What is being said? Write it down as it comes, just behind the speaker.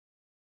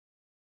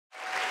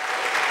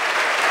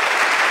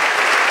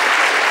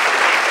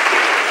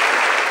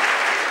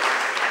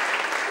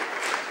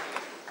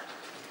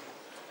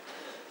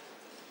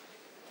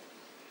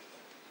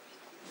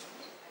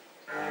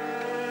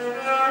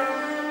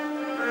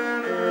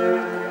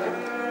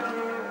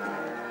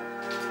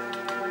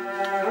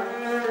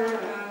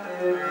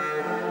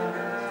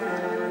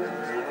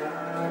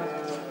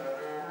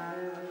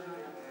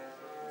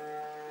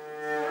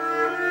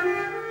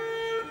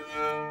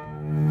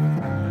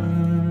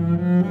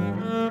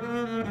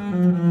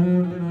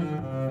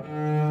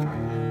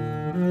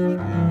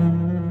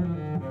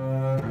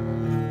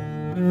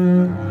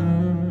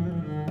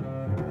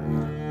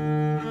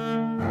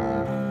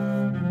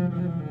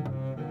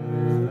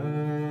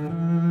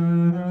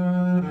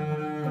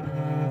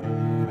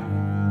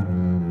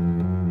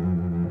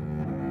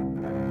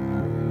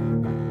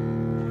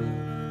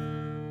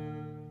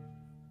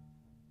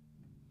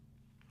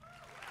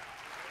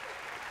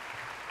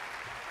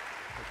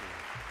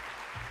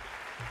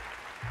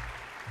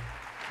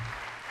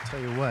Tell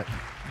you what,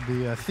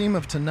 the theme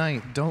of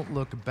tonight, don't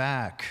look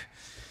back.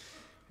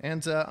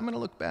 And I'm going to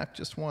look back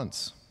just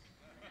once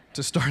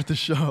to start the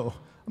show.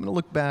 I'm going to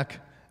look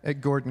back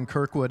at Gordon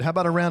Kirkwood. How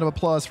about a round of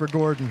applause for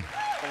Gordon?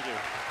 Thank you.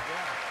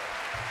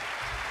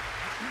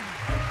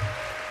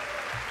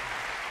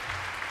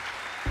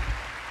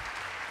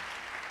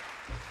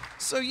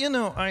 So, you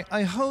know,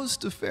 I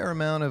host a fair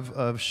amount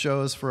of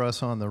shows for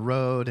us on the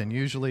road, and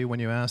usually when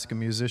you ask a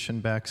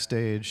musician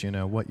backstage, you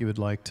know, what you would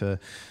like to,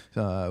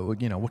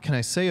 you know, what can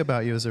I say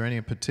about you? Is there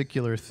any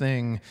particular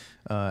thing,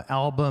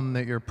 album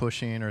that you're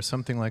pushing or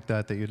something like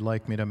that that you'd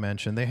like me to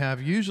mention? They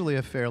have usually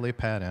a fairly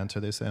pat answer.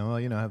 They say, well,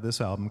 you know, I have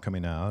this album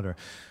coming out or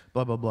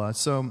blah, blah, blah.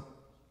 So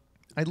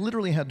I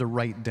literally had to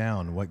write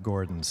down what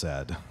Gordon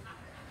said.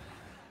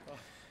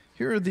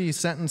 Here are the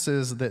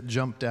sentences that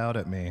jumped out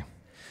at me.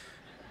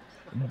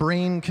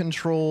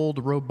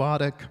 Brain-controlled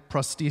robotic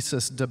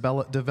prosthesis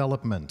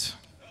development.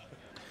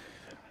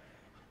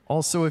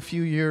 Also a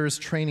few years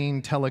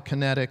training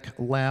telekinetic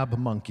lab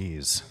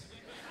monkeys.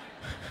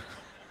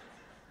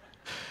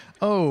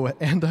 Oh,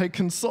 and I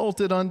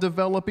consulted on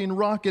developing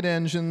rocket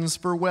engines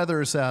for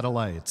weather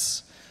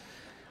satellites.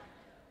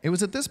 It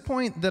was at this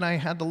point that I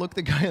had to look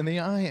the guy in the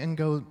eye and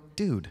go,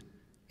 dude,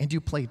 and you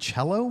play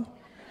cello?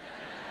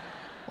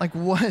 Like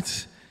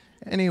what?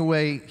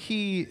 Anyway,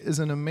 he is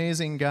an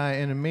amazing guy,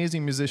 an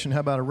amazing musician.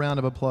 How about a round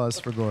of applause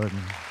for Gordon?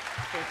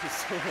 Thank you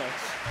so much.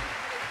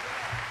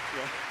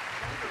 Yeah.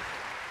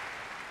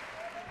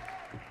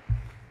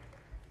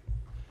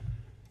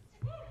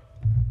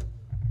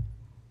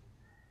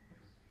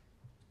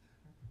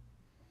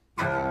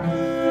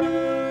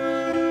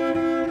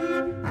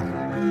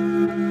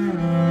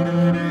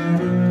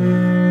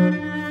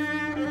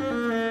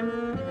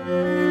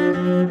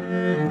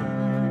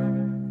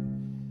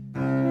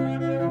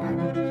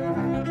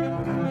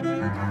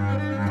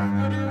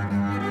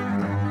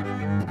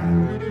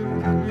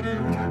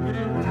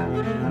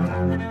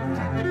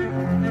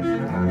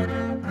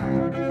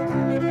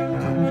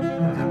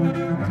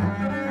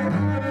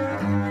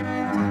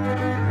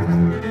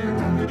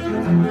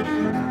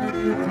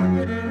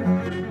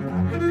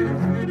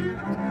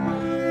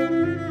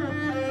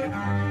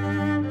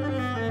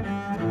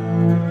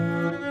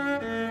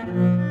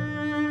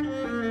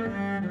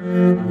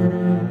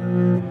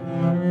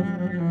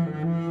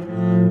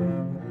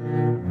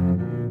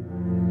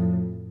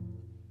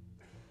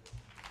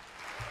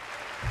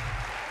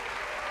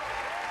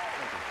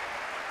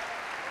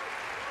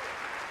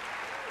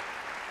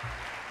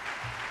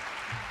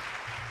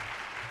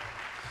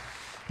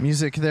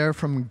 Music there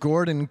from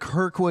Gordon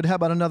Kirkwood. How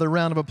about another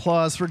round of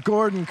applause for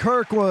Gordon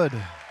Kirkwood?